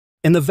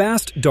In the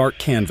vast, dark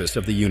canvas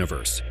of the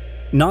universe,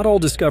 not all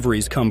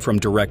discoveries come from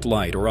direct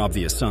light or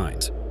obvious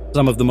signs.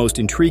 Some of the most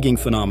intriguing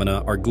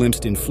phenomena are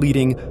glimpsed in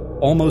fleeting,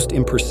 almost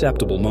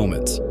imperceptible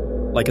moments,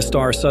 like a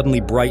star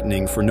suddenly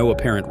brightening for no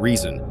apparent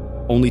reason,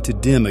 only to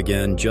dim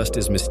again just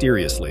as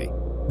mysteriously.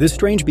 This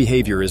strange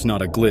behavior is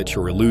not a glitch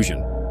or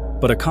illusion,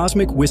 but a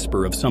cosmic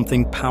whisper of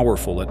something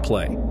powerful at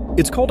play.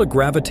 It's called a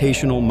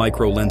gravitational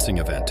microlensing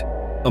event,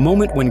 a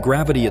moment when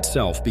gravity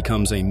itself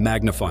becomes a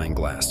magnifying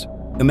glass.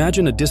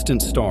 Imagine a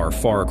distant star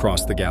far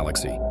across the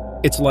galaxy.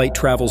 Its light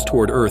travels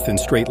toward Earth in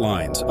straight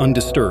lines,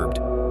 undisturbed,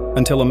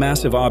 until a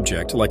massive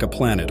object, like a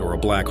planet or a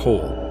black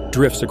hole,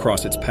 drifts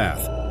across its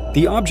path.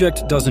 The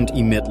object doesn't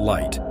emit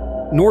light,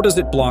 nor does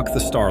it block the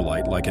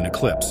starlight like an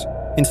eclipse.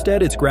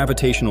 Instead, its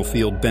gravitational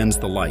field bends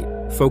the light,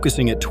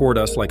 focusing it toward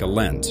us like a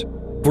lens.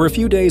 For a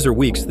few days or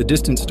weeks, the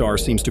distant star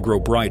seems to grow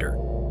brighter,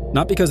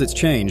 not because it's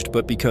changed,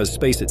 but because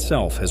space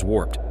itself has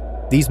warped.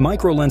 These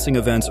microlensing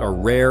events are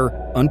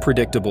rare,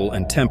 unpredictable,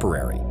 and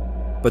temporary,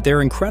 but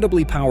they're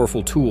incredibly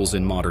powerful tools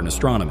in modern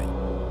astronomy.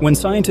 When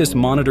scientists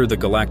monitor the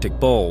galactic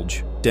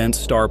bulge, dense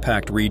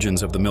star-packed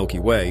regions of the Milky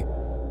Way,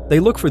 they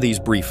look for these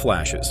brief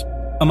flashes.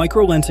 A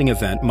microlensing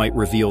event might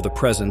reveal the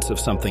presence of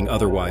something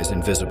otherwise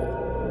invisible: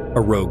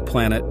 a rogue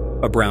planet,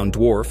 a brown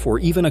dwarf, or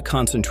even a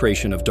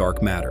concentration of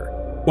dark matter.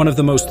 One of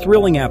the most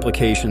thrilling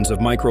applications of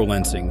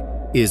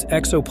microlensing is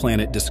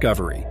exoplanet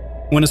discovery.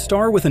 When a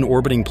star with an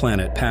orbiting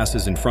planet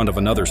passes in front of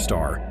another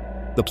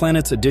star, the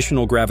planet's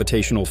additional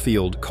gravitational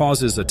field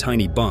causes a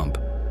tiny bump,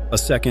 a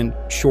second,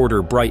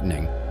 shorter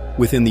brightening,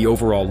 within the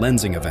overall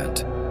lensing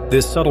event.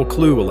 This subtle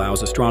clue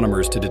allows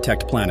astronomers to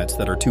detect planets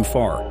that are too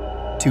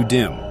far, too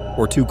dim,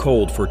 or too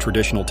cold for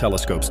traditional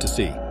telescopes to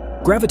see.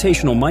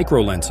 Gravitational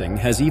microlensing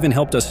has even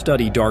helped us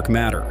study dark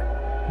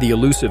matter, the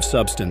elusive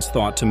substance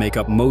thought to make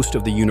up most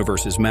of the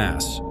universe's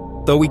mass.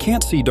 Though we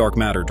can't see dark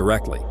matter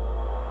directly,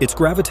 its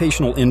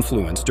gravitational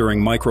influence during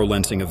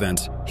microlensing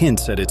events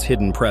hints at its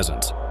hidden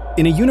presence.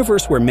 In a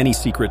universe where many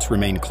secrets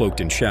remain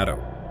cloaked in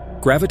shadow,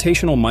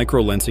 gravitational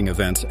microlensing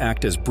events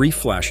act as brief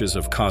flashes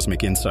of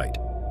cosmic insight.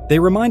 They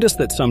remind us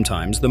that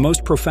sometimes the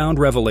most profound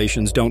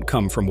revelations don't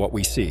come from what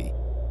we see,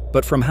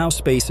 but from how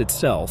space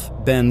itself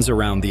bends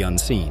around the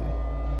unseen.